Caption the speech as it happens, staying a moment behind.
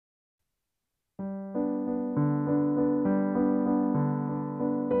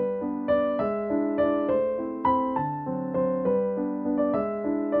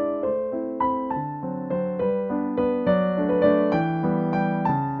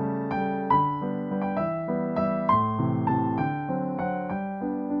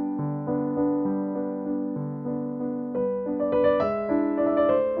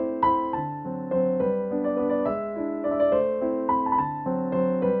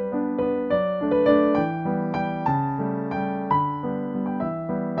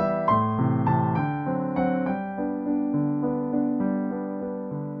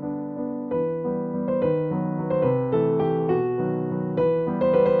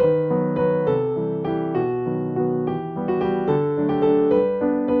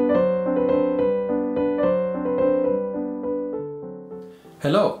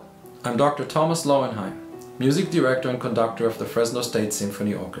Dr. Thomas Lowenheim, Music Director and Conductor of the Fresno State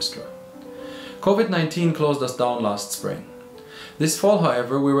Symphony Orchestra. COVID-19 closed us down last spring. This fall,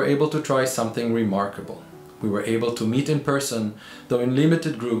 however, we were able to try something remarkable. We were able to meet in person, though in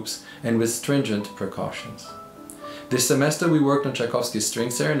limited groups and with stringent precautions. This semester we worked on Tchaikovsky's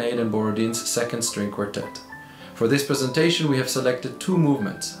String Serenade and Borodin's Second String Quartet. For this presentation we have selected 2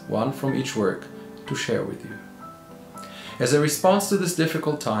 movements, one from each work, to share with you. As a response to this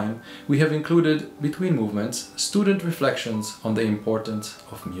difficult time, we have included, between movements, student reflections on the importance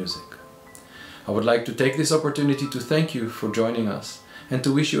of music. I would like to take this opportunity to thank you for joining us and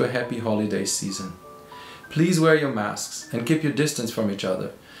to wish you a happy holiday season. Please wear your masks and keep your distance from each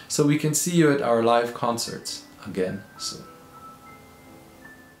other so we can see you at our live concerts again soon.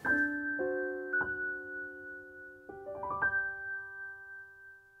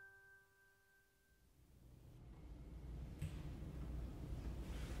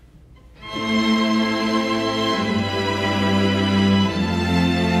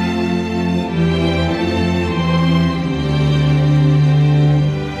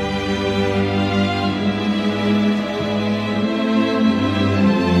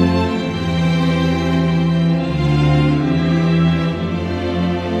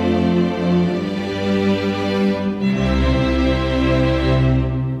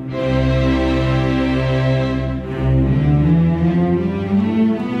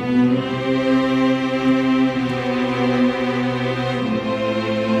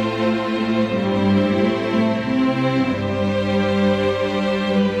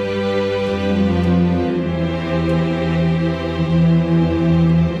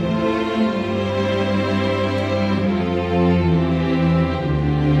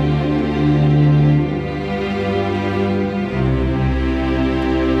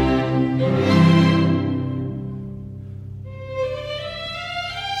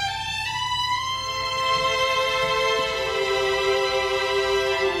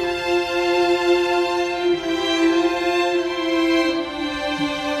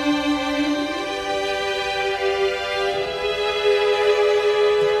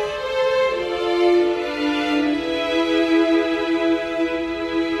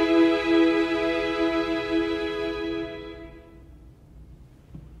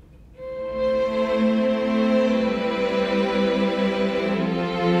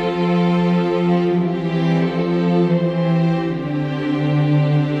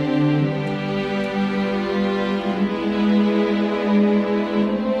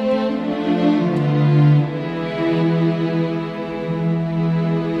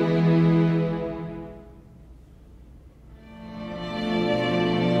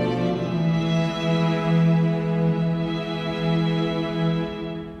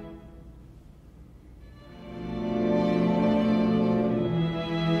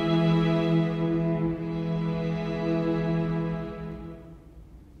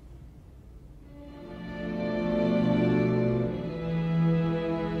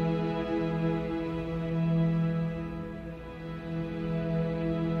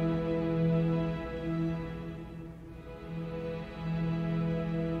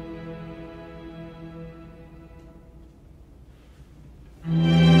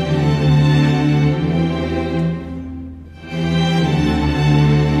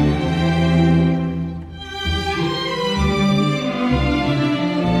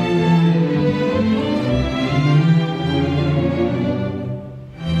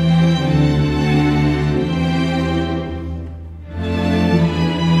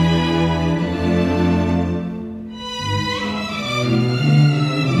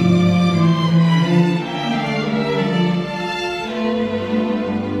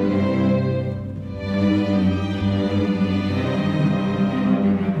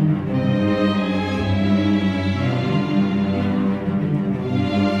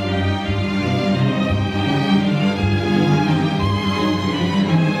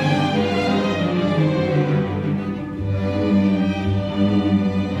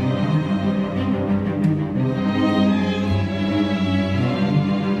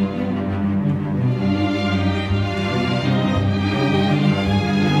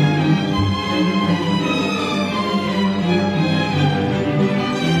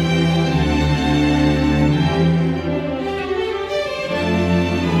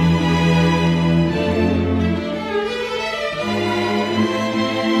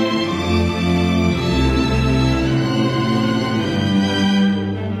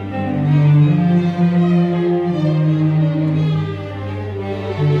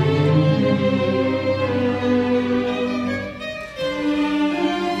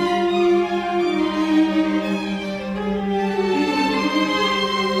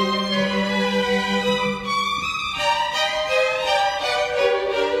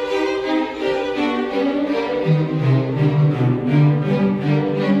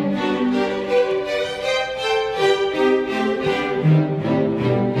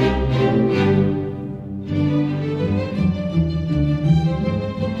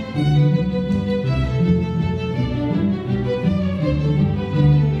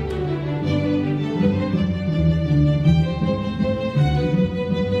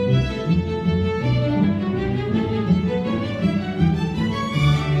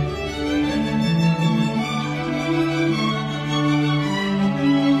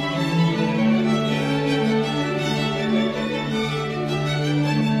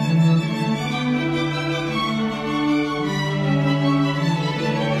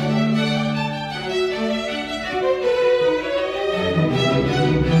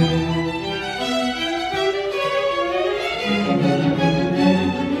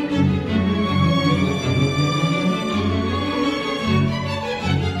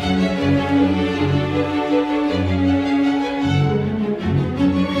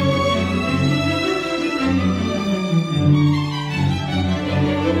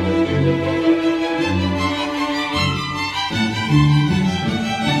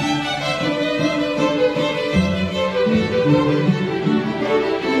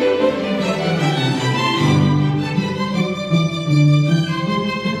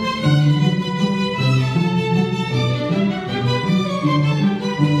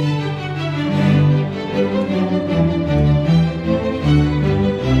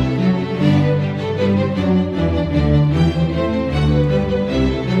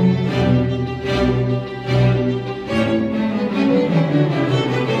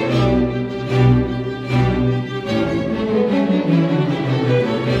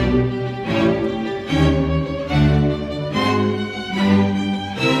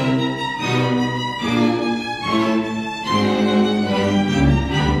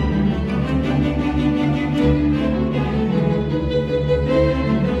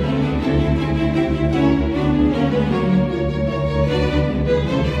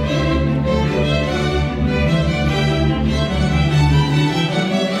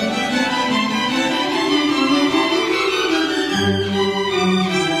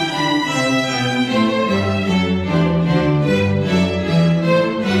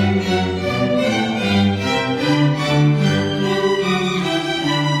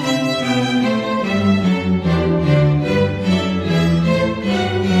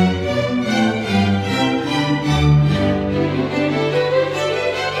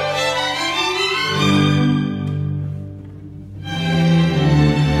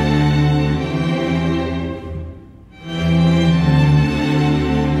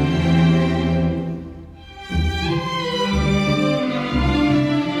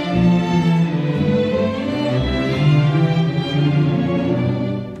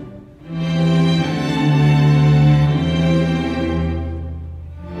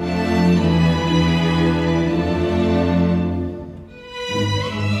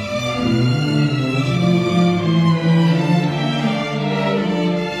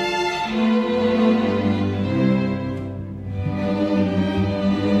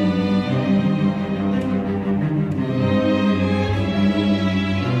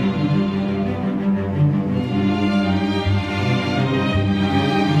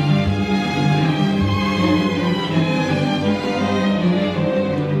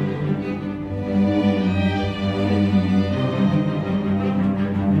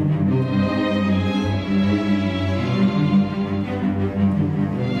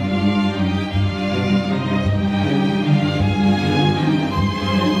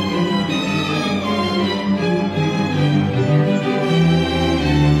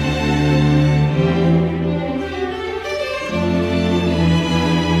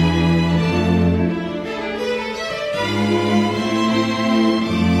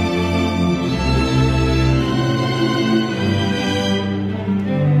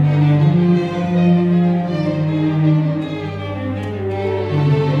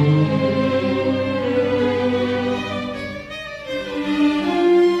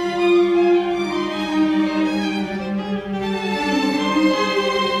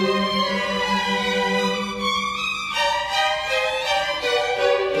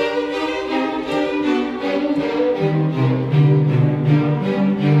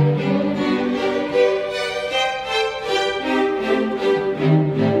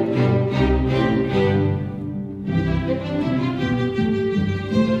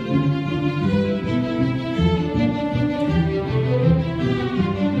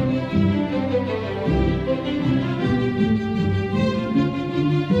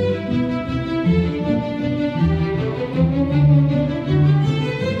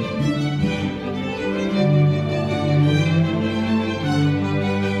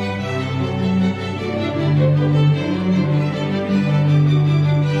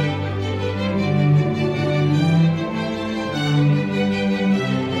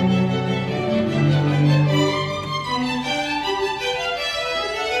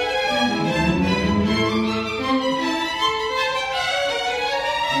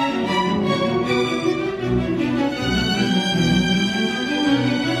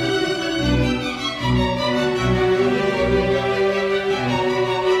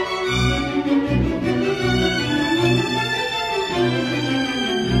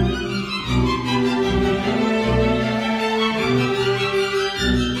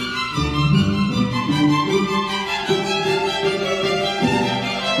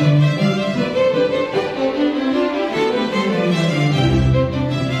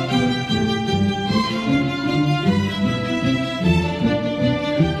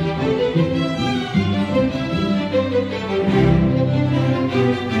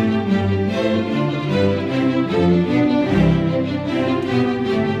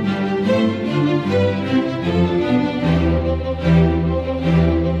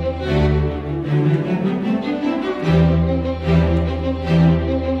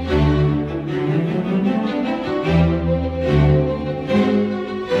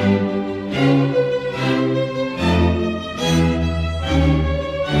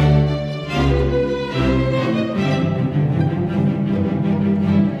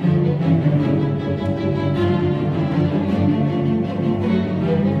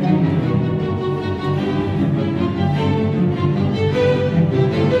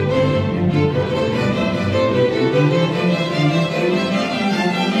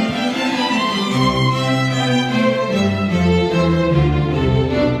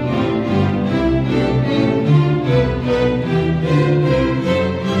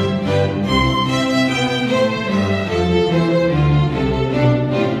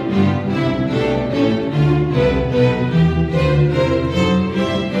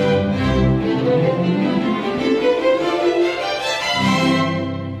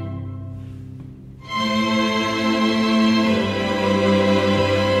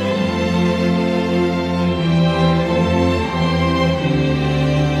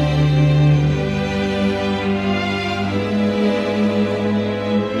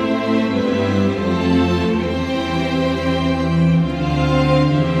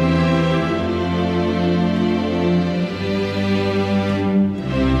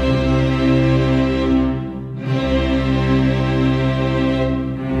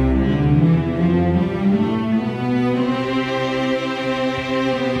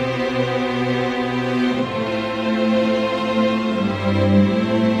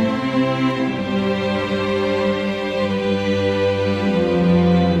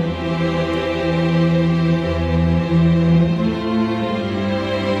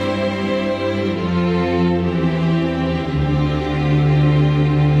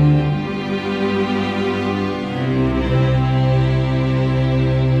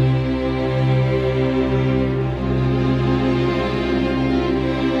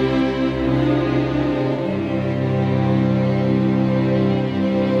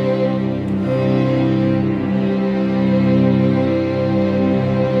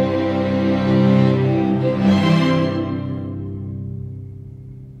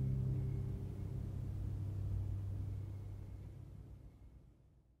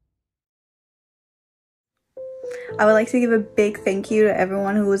 I would like to give a big thank you to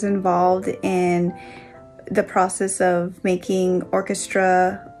everyone who was involved in the process of making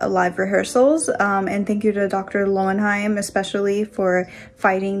orchestra live rehearsals, and thank you to Dr. Lowenheim especially for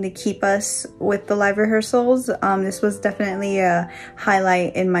fighting to keep us with the live rehearsals. This was definitely a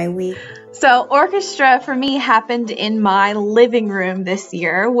highlight in my week. So orchestra for me happened in my living room this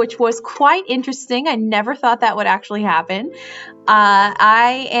year, which was quite interesting. I never thought that would actually happen.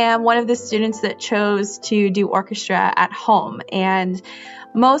 I am one of the students that chose to do orchestra at home, and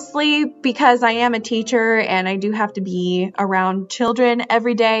mostly because I am a teacher and I do have to be around children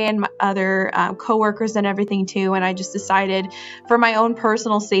every day and my other coworkers and everything too, and I just decided for my own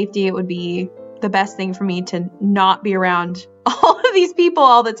personal safety it would be the best thing for me to not be around all of these people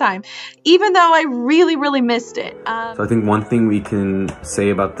all the time, even though I really missed it. So I think one thing we can say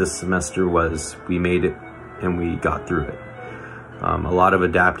about this semester was we made it and we got through it. A lot of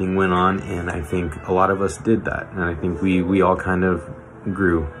adapting went on, and I think a lot of us did that, and I think we all kind of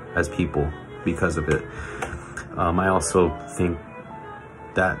grew as people because of it. I also think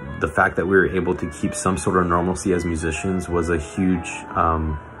that the fact that we were able to keep some sort of normalcy as musicians was a huge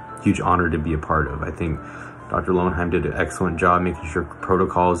honor to be a part of. I think Dr. Lowenheim did an excellent job making sure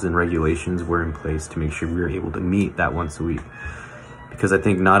protocols and regulations were in place to make sure we were able to meet that once a week. Because I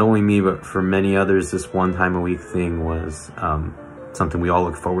think not only me, but for many others, this one time a week thing was something we all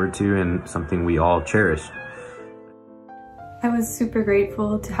look forward to and something we all cherish. I was super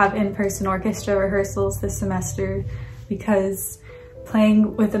grateful to have in-person orchestra rehearsals this semester because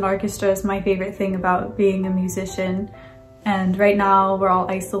playing with an orchestra is my favorite thing about being a musician. And right now we're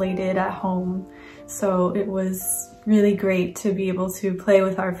all isolated at home, so it was really great to be able to play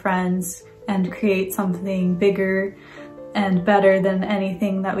with our friends and create something bigger and better than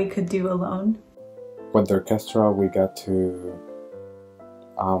anything that we could do alone. With the orchestra, we got to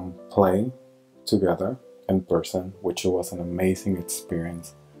play together in person, which was an amazing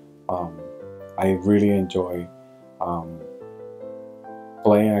experience. I really enjoy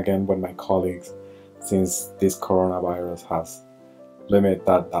playing again with my colleagues, since this coronavirus has limited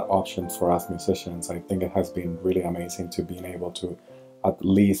that option for us musicians. I think it has been really amazing to being able to at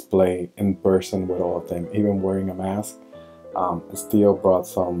least play in person with all of them, even wearing a mask. It still brought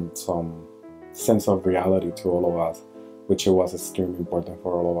some sense of reality to all of us, which was extremely important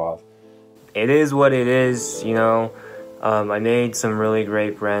for all of us. It is what it is, you know. I made some really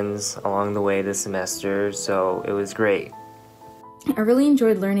great friends along the way this semester, so it was great. I really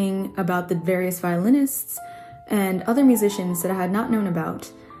enjoyed learning about the various violinists and other musicians that I had not known about.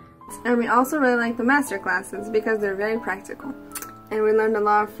 And we also really like the master classes because they're very practical. And we learned a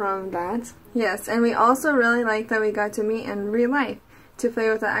lot from that. Yes, and we also really like that we got to meet in real life to play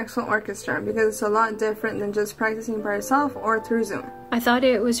with the actual orchestra, because it's a lot different than just practicing by yourself or through Zoom. I thought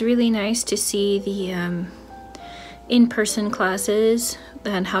it was really nice to see the in-person classes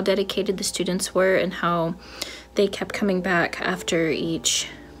and how dedicated the students were and how they kept coming back after each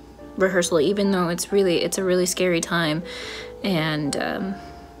rehearsal, even though it's a really scary time, and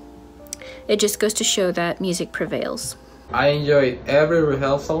it just goes to show that music prevails. I enjoyed every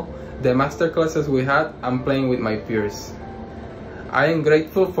rehearsal, the master classes we had, and playing with my peers. I am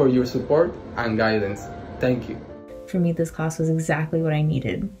grateful for your support and guidance. Thank you. For me, this class was exactly what I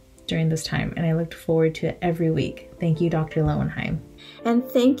needed during this time, and I looked forward to it every week. Thank you, Dr. Lowenheim. And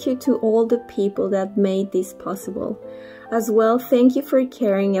thank you to all the people that made this possible. As well, thank you for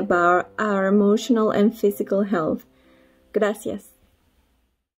caring about our emotional and physical health. Gracias.